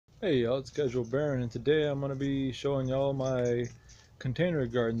Hey y'all, it's CasualBarehn, and today I'm going to be showing y'all my container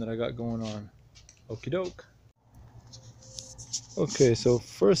garden that I got going on. Okie doke. Okay, so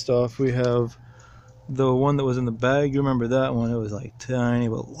first off we have the one that was in the bag. You remember that one? It was like tiny,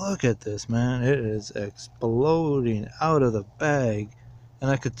 but look at this, man. It is exploding out of the bag.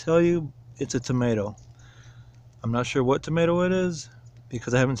 And I could tell you it's a tomato. I'm not sure what tomato it is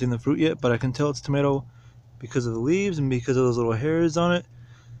because I haven't seen the fruit yet, but I can tell it's tomato because of the leaves and because of those little hairs on it.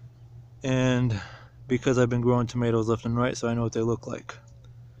 And because I've been growing tomatoes left and right, so I know what they look like.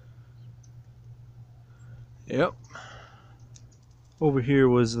 Yep. Over here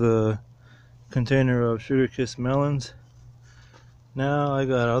was the container of sugar kiss melons. Now I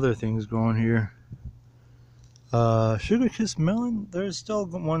got other things growing here. Sugar kiss melon, there's still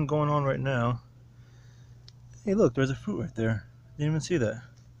one going on right now. Hey look, there's a fruit right there. Didn't even see that.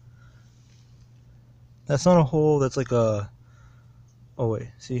 That's not a hole, that's like a... Oh wait,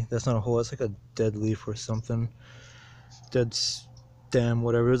 see, that's not a hole, that's like a dead leaf or something. Dead stem,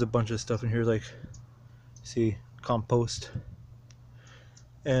 whatever. There's a bunch of stuff in here, like, see, compost.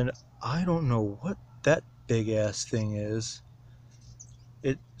 And I don't know what that big ass thing is.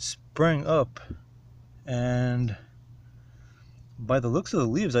 It sprang up, and by the looks of the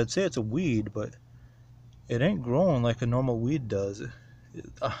leaves I'd say it's a weed, but it ain't growing like a normal weed does.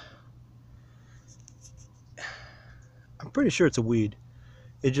 I'm pretty sure it's a weed.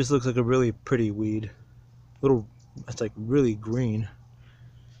 It just looks like a really pretty weed. It's like really green.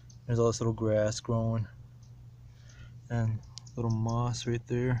 There's all this little grass growing and little moss right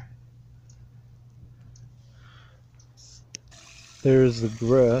there. There's the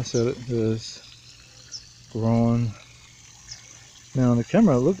grass that it is growing. Now on the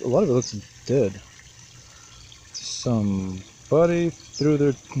camera, a lot of it looks dead. Somebody threw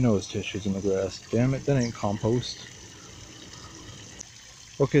their nose tissues in the grass. Damn it, that ain't compost.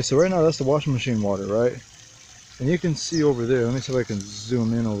 Okay, so right now that's the washing machine water, right? And you can see over there, let me see if I can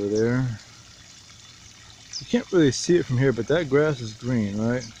zoom in over there. You can't really see it from here, but that grass is green,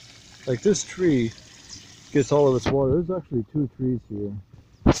 right? Like this tree gets all of its water. There's actually two trees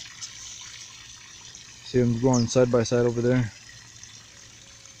here. See them growing side by side over there?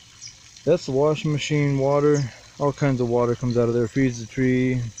 That's the washing machine water. All kinds of water comes out of there. Feeds the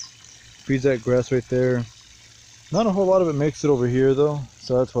tree, feeds that grass right there. Not a whole lot of it makes it over here though,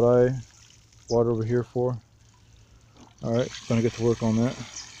 so that's what I water over here for. Alright, gonna get to work on that.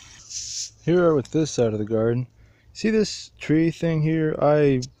 Here with this side of the garden. See this tree thing here?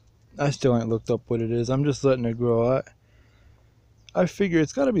 I still ain't looked up what it is. I'm just letting it grow. I figure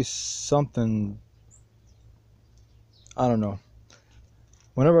it's gotta be something, I don't know.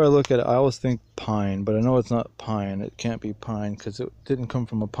 Whenever I look at it, I always think pine, but I know it's not pine. It can't be pine because it didn't come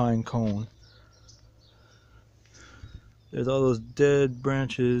from a pine cone. There's all those dead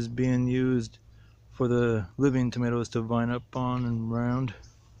branches being used for the living tomatoes to vine up on and around.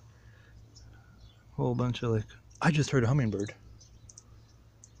 Whole bunch of, like, I just heard a hummingbird.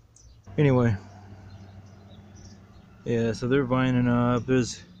 Anyway, yeah, so they're vining up.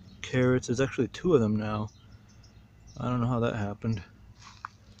 There's carrots. There's actually two of them now. I don't know how that happened.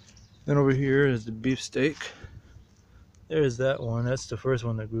 Then over here is the beefsteak. There's that one. That's the first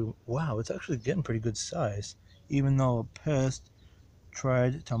one that grew. Wow, it's actually getting pretty good size, even though a pest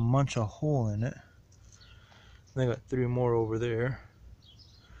tried to munch a hole in it. They got three more over there.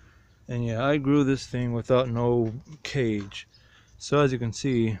 And yeah, I grew this thing without no cage. So as you can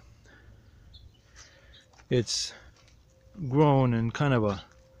see, it's grown in kind of a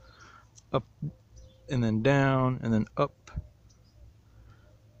up and then down and then up.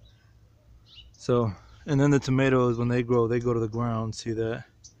 So, and then the tomatoes, when they grow, they go to the ground. See that?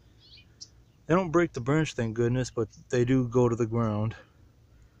 They don't break the branch, thank goodness, but they do go to the ground.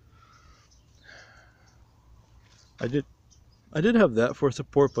 I did have that for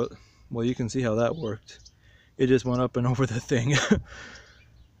support, but well, you can see how that worked. It just went up and over the thing.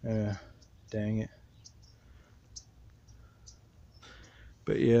 Yeah, dang it.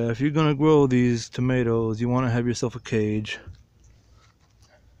 But yeah, if you're gonna grow these tomatoes, you want to have yourself a cage.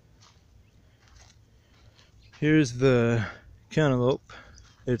 Here's the cantaloupe.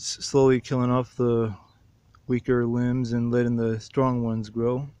 It's slowly killing off the weaker limbs and letting the strong ones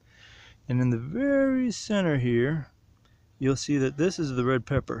grow. And in the very center here, you'll see that this is the red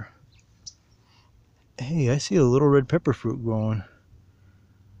pepper. Hey, I see a little red pepper fruit growing.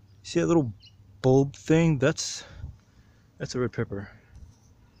 See that little bulb thing? That's a red pepper.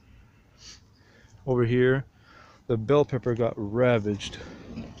 Over here, the bell pepper got ravaged.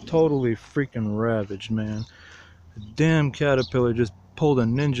 Totally freaking ravaged, man. The damn caterpillar just pulled a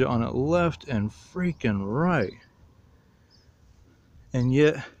ninja on it left and freaking right. And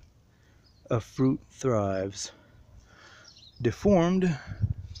yet, a fruit thrives. Deformed.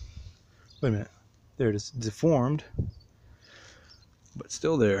 Wait a minute. There it is. Deformed, but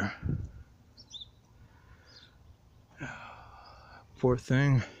still there. Poor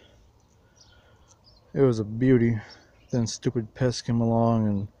thing. It was a beauty. Then stupid pests came along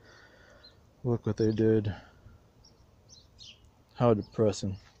and look what they did. How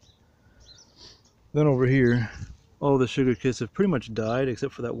depressing. Then over here, all the sugar kits have pretty much died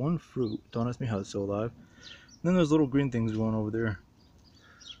except for that one fruit. Don't ask me how it's still alive. And then there's little green things going over there.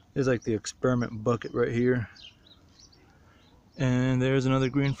 There's like the experiment bucket right here. And there's another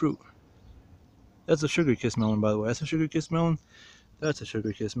green fruit. That's a sugar kiss melon, by the way. That's a sugar kiss melon. That's a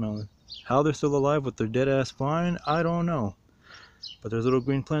sugar kiss melon. How they're still alive with their dead ass flying, I don't know. But there's little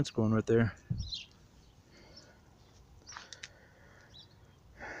green plants growing right there.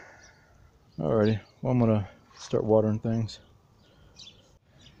 Alrighty, well, I'm gonna start watering things.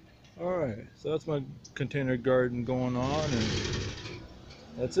 Alright, so that's my container garden going on, and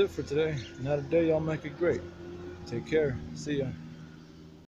that's it for today. Not a day, y'all make it great. Take care. See ya.